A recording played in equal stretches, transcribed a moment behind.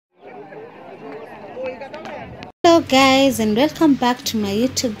guys, and welcome back to my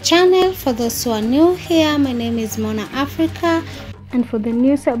YouTube channel. For those who are new here, my name is Mona Africa, and for the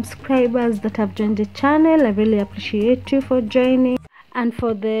new subscribers that have joined the channel, I really appreciate you for joining and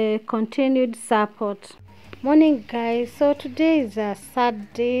for the continued support. Morning guys, so today is a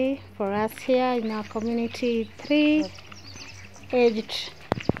sad day for us here in our community. 3 aged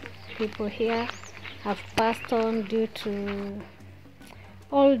people here have passed on due to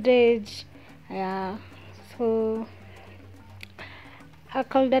old age. So I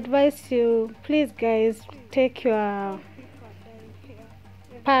could advise you, please guys, take your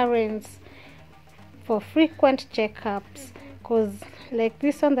parents for frequent checkups, because like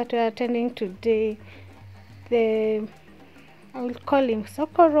this one that we are attending today, I will call him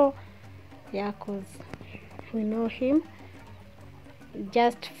Sokoro, yeah, because we know him. He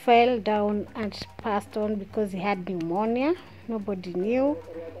just fell down and passed on because he had pneumonia. Nobody knew,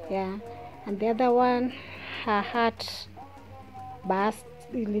 yeah. And the other one, her heart burst,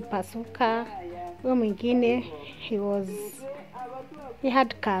 ilipasuka. Huyo mwingine, he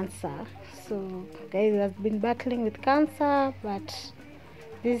had cancer. So guys, he has been battling with cancer, but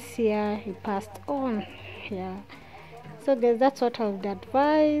this year he passed on, yeah. So guys, that's what I would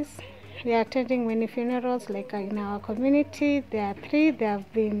advise. We are attending many funerals like in our community. There are 3. There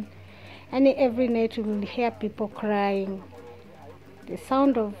have been, and every night we will hear people crying. The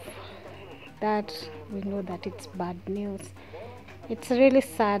sound of that, we know that it's bad news. It's really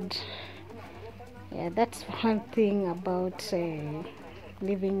sad. Yeah, that's one thing about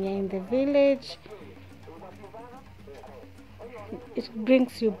living here in the village. It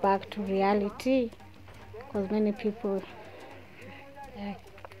brings you back to reality, because many people.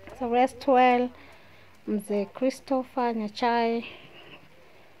 So rest well, Mzee Nyachae.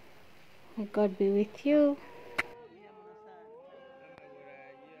 May God be with you.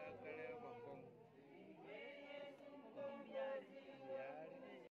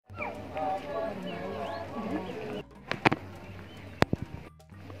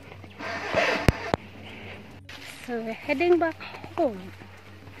 So we're heading back home.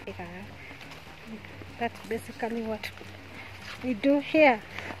 Yeah, that's basically what we do here.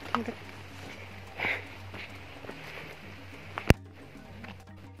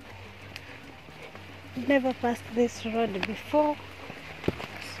 Never passed this road before,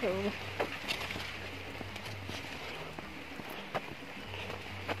 so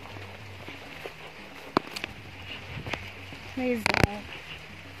there's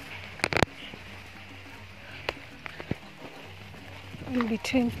in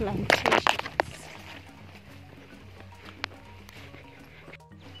between plantations.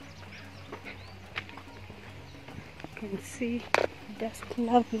 You can see just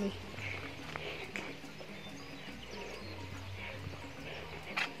lovely.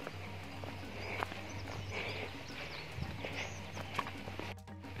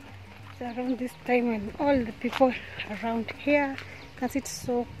 It's around this time when all the people around here, because it's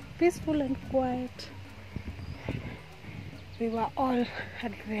so peaceful and quiet. We were all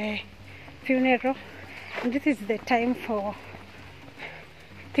at the funeral, and this is the time for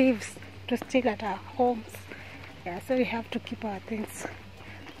thieves to steal at our homes. Yeah, so we have to keep our things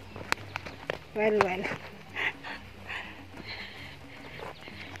well.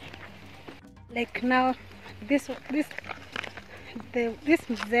 Like now, this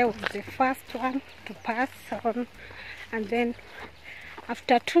Mzee was the first one to pass on, and then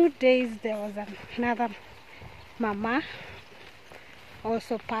after 2 days there was another mama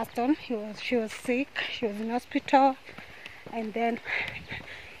also passed on. She was sick, she was in hospital, and then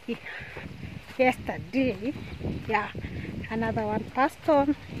yesterday, yeah, another one passed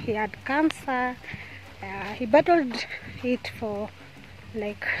on. He had cancer. He battled it for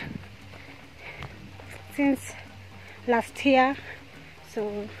like since last year,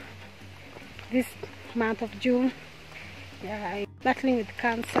 so this month of June, yeah, battling with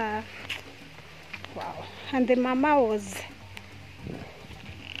cancer. Wow. And the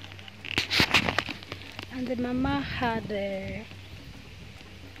mama had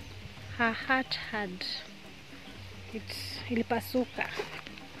her heart had ilipasuka,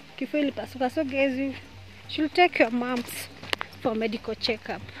 kifo ilipasuka. So guys, you should take your moms for medical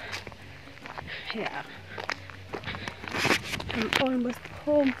checkup. Yeah, I'm almost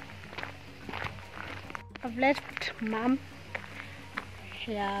home. I've left mom,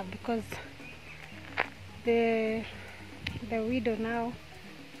 yeah, because the widow now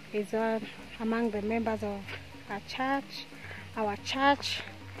is among the members of our church,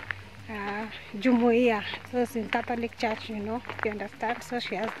 Jumuiya. So it's in Catholic Church, you know, you understand. So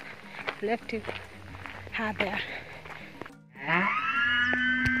she has left her there.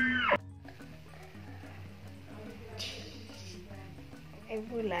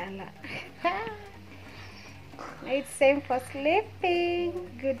 Ebu lala. It's time for sleeping.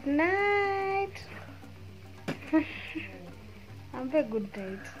 Good night. Have a good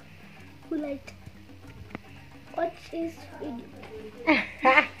night. Good night. Watch this video.